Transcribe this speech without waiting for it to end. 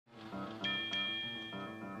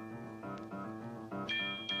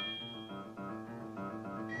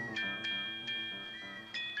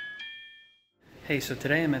Hey, so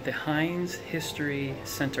today I'm at the Heinz History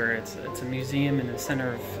Center. It's a museum in the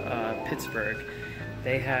center of Pittsburgh.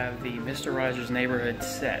 They have the Mr. Rogers' Neighborhood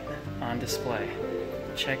set on display.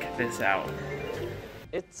 Check this out.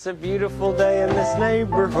 It's a beautiful day in this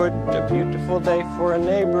neighborhood, a beautiful day for a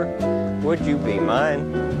neighbor. Would you be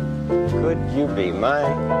mine? Could you be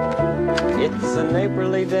mine? It's a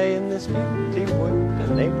neighborly day in this beauty wood,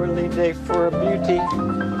 a neighborly day for a beauty.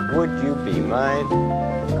 Would you be mine?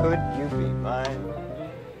 Could you be mine?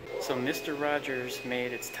 So Mr. Rogers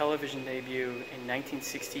made its television debut in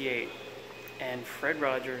 1968, and Fred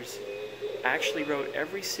Rogers actually wrote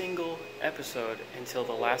every single episode until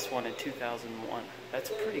the last one in 2001.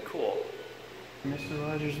 That's pretty cool. Mr.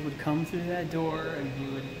 Rogers would come through that door and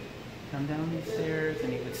he would come down these stairs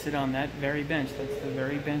and he would sit on that very bench. That's the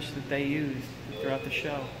very bench that they used throughout the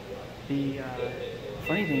show. The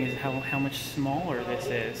funny thing is how much smaller this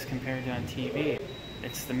is compared to on TV.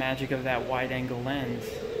 It's the magic of that wide-angle lens.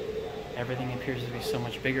 Everything appears to be so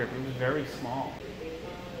much bigger, but it was very small.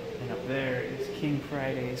 And up there is King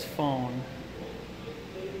Friday's phone.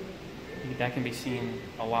 That can be seen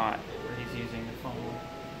a lot where he's using the phone.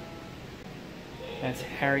 That's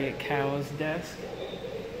Harriet Cow's desk.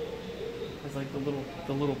 There's like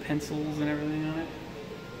the little pencils and everything on it.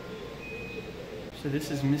 So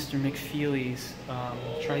this is Mr. Mcfeely's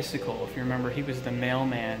tricycle. If you remember, he was the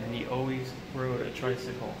mailman and he always rode a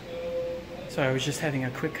tricycle. So I was just having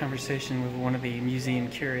a quick conversation with one of the museum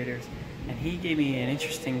curators, and he gave me an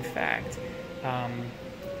interesting fact.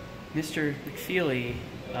 Mr. Mcfeely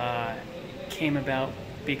came about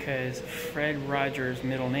because Fred Rogers'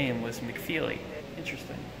 middle name was Mcfeely.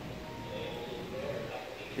 Interesting.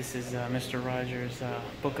 This is Mr. Rogers'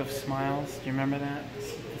 Book of Smiles. Do you remember that?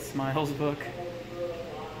 The Smiles book.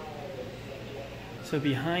 So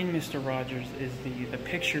behind Mr. Rogers is the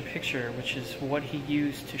picture-picture, which is what he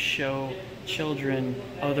used to show children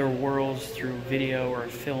other worlds through video or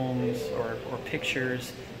films or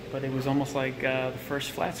pictures. But it was almost like the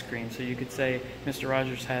first flat screen. So you could say Mr.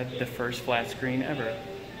 Rogers had the first flat screen ever.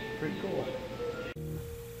 Pretty cool.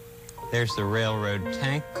 There's the railroad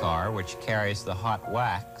tank car, which carries the hot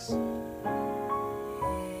wax.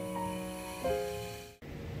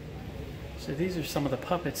 So these are some of the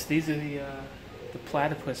puppets. These are the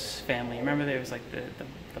platypus family. Remember there was like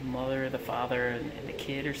the mother, the father, and the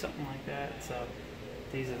kid or something like that. So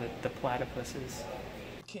these are the platypuses.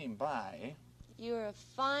 Came by. You're a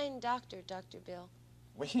fine doctor, Dr. Bill.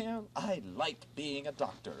 Well, I like being a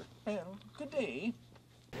doctor. Well, good day.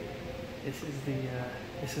 This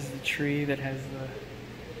is the tree that has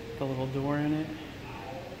the little door in it.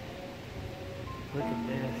 Look at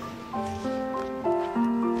this.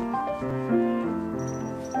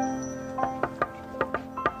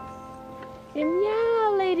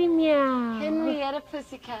 Meow, lady meow. Henrietta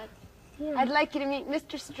Pussycat. Yeah. I'd like you to meet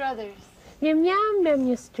Mr. Struthers. Meow, meow,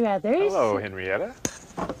 Mr. Struthers. Hello, Henrietta.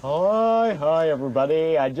 Hi,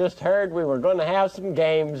 everybody. I just heard we were going to have some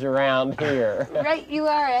games around here. Right you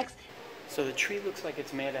are, X. So the tree looks like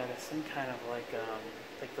it's made out of some kind of like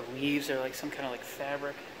the leaves are like some kind of like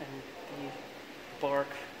fabric, and the bark,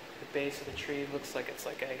 the base of the tree looks like it's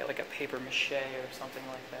like a paper mache or something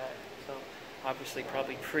like that. So obviously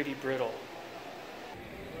probably pretty brittle.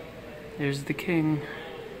 There's the king.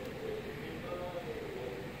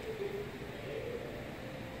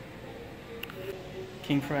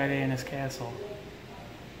 King Friday in his castle.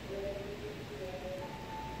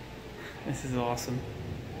 This is awesome.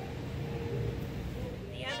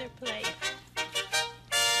 The other place.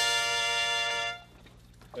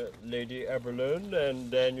 Lady Eberlin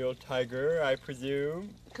and Daniel Tiger, I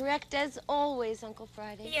presume. Correct as always, Uncle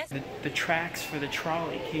Friday. Yes. The tracks for the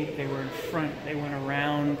trolley, they were in front. They went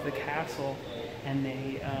around the castle, and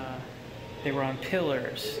they were on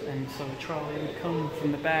pillars, and so the trolley would come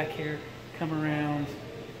from the back here, come around,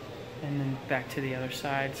 and then back to the other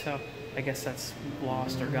side. So I guess that's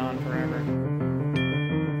lost or gone forever.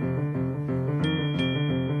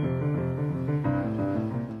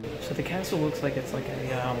 So the castle looks like it's like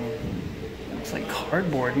looks like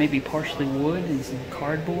cardboard, maybe partially wood and some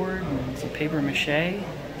cardboard and some paper mache,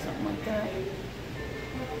 something like that.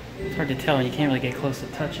 It's hard to tell, and you can't really get close to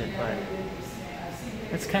touch it, but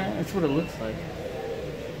that's what it looks like.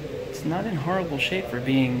 It's not in horrible shape for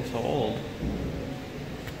being so old.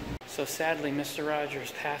 So sadly, Mr.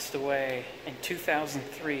 Rogers passed away in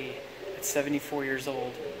 2003 at 74 years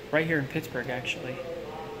old, right here in Pittsburgh, actually.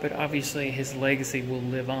 But obviously, his legacy will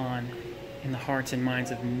live on in the hearts and minds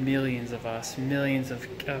of millions of us, millions of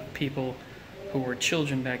people who were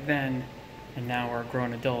children back then and now are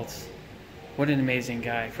grown adults. What an amazing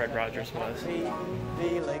guy Fred Rogers was.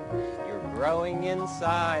 Feeling your growing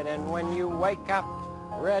inside, and when you wake up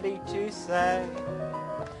ready to say,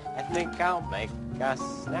 I think I'll make a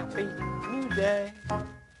snappy new day.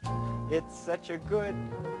 It's such a good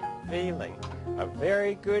feeling, a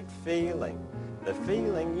very good feeling, the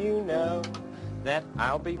feeling you know that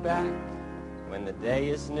I'll be back when the day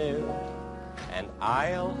is new, and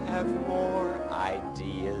I'll have more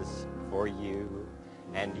ideas for you,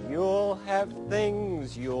 and you'll have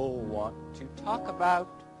things you'll want to talk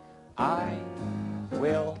about. I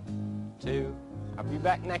will too. I'll be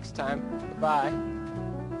back next time. Bye-bye.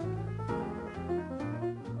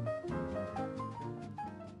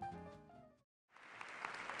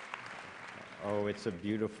 Oh, it's a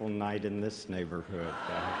beautiful night in this neighborhood.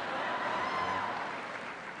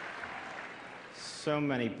 So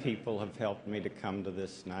many people have helped me to come to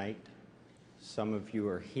this night. Some of you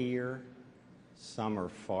are here, some are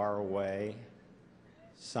far away,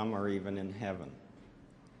 some are even in heaven.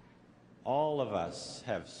 All of us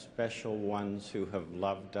have special ones who have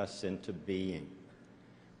loved us into being.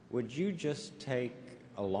 Would you just take,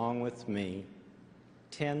 along with me,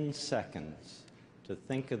 10 seconds to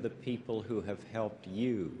think of the people who have helped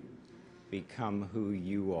you become who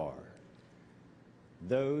you are?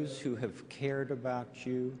 Those who have cared about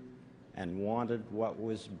you and wanted what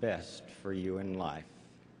was best for you in life.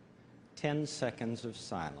 10 seconds of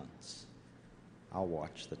silence. I'll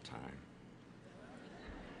watch the time.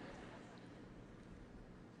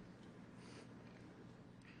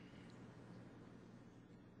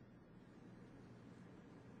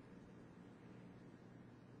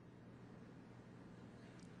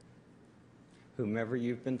 Whomever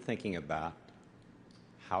you've been thinking about,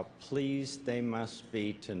 how pleased they must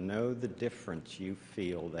be to know the difference you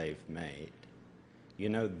feel they've made. You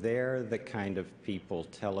know, they're the kind of people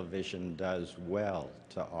television does well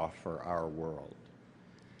to offer our world.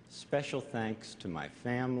 Special thanks to my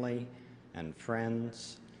family and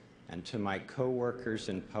friends, and to my co-workers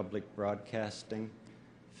in public broadcasting,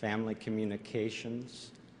 family communications,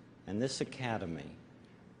 and this academy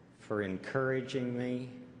for encouraging me,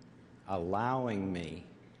 allowing me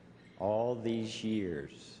all these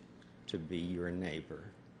years to be your neighbor.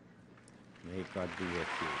 May God be with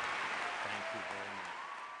you.